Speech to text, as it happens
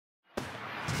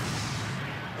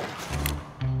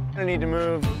I need to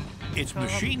move. It's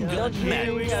Machine Gun Matt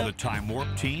for the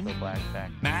Timewarp team.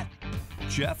 Matt,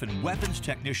 Jeff, and weapons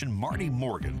technician Marty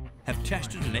Morgan have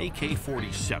tested an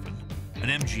AK-47, an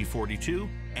MG-42,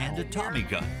 and a Tommy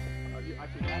gun.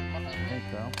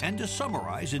 And to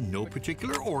summarize in no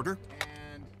particular order,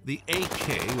 the AK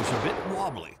was a bit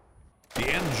wobbly, the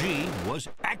MG was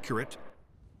accurate,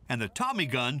 and the Tommy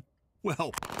gun,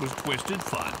 well, was twisted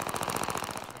fun.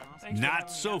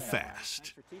 Not so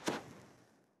fast.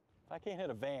 If I can't hit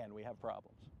a van, we have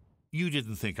problems. You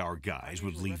didn't think our guys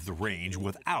would leave the range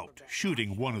without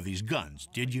shooting one of these guns,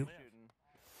 did you?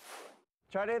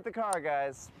 Try to hit the car,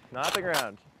 guys, not the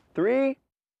ground. 3,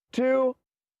 2,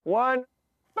 1,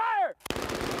 fire!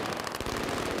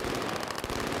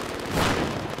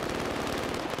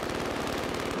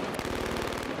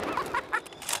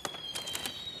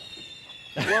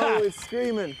 Whoa, it's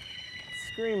screaming.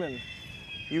 It's screaming.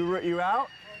 You out?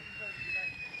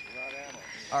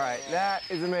 All right, that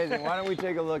is amazing. Why don't we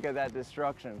take a look at that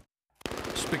destruction?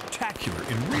 Spectacular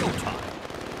in real time.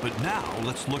 But now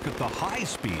let's look at the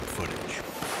high-speed footage.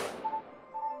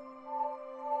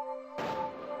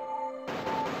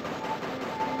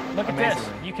 Look at this.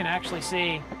 You can actually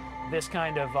see this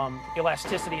kind of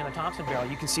elasticity in the Thompson barrel.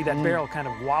 You can see that barrel kind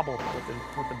of wobble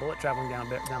with the bullet traveling down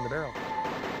the barrel.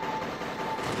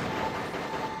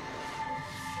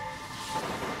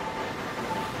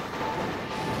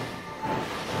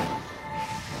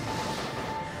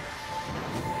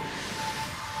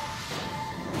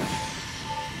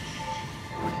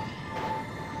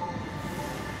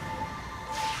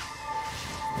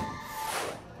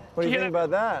 What do you think about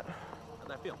that? How'd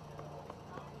that feel?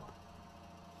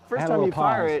 First time you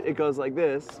fire it, it goes like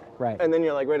this. Right. And then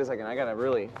you're like, wait a second, I gotta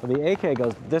really... Well, the AK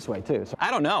goes this way too. So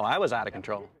I don't know. I was out of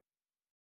control.